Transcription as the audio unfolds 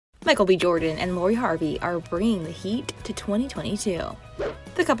Michael B. Jordan and Lori Harvey are bringing the heat to 2022.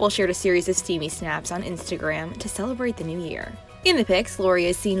 The couple shared a series of steamy snaps on Instagram to celebrate the new year. In the pics, Lori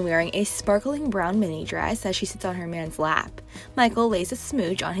is seen wearing a sparkling brown mini dress as she sits on her man's lap. Michael lays a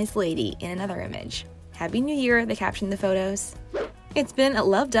smooch on his lady in another image. Happy New Year, they captioned the photos. It's been a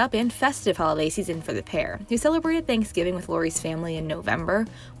loved-up and festive holiday season for the pair, who celebrated Thanksgiving with Lori's family in November,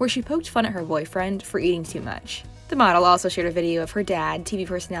 where she poked fun at her boyfriend for eating too much. The model also shared a video of her dad, TV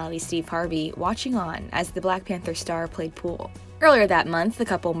personality Steve Harvey, watching on as the Black Panther star played pool. Earlier that month, the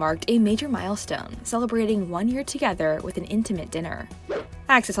couple marked a major milestone, celebrating 1 year together with an intimate dinner.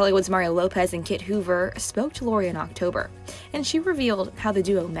 Access Hollywood's Mario Lopez and Kit Hoover spoke to Lori in October, and she revealed how the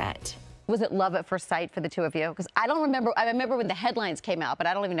duo met. Was it love at first sight for the two of you? Because I don't remember. I remember when the headlines came out, but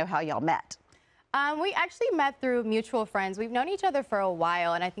I don't even know how y'all met. We actually met through mutual friends. We've known each other for a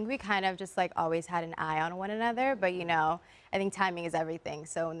while, and I think we kind of just like always had an eye on one another. But you know, I think timing is everything.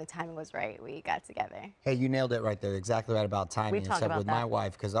 So when the timing was right, we got together. Hey, you nailed it right there. Exactly right about timing. Except with my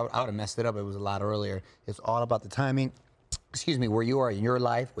wife, because I would have messed it up. It was a lot earlier. It's all about the timing. Excuse me, where you are in your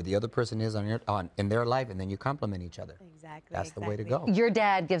life, where the other person is in their life, and then you complement each other. Exactly. That's the way to go. Your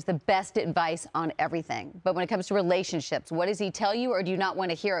dad gives the best advice on everything, but when it comes to relationships, what does he tell you, or do you not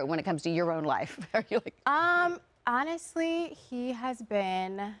want to hear it when it comes to your own life? Are you like... Honestly, he has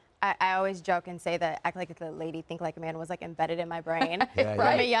been. I always joke and say that act like the lady, think like a man was like embedded in my brain from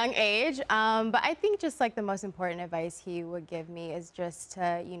a young age. But I think just like the most important advice he would give me is just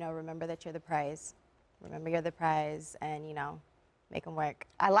to, you know, remember that you're the prize. Remember you're the prize, and you know, make them work.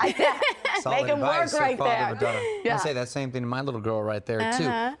 I like that. Make them work right there. Yeah. I say that same thing to my little girl right there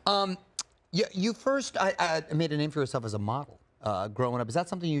too. You first made a name for yourself as a model growing up. Is that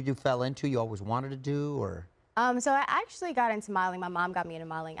something you fell into? You always wanted to do, or? So I actually got into modeling. My mom got me into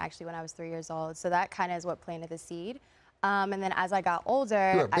modeling actually when I was 3 years old. So that kind of is what planted the seed. And then as I got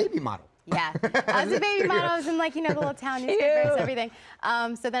older, you were a baby model. Yeah, I was a baby model. I was in like, you know, the little town newspapers, everything.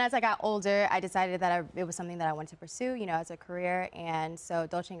 So then as I got older, I decided that it was something that I wanted to pursue, you know, as a career. And so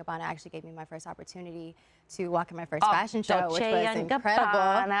Dolce & Gabbana actually gave me my first opportunity to walk in my first fashion show, which was incredible.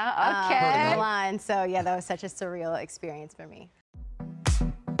 Okay. Milan. So yeah, that was such a surreal experience for me.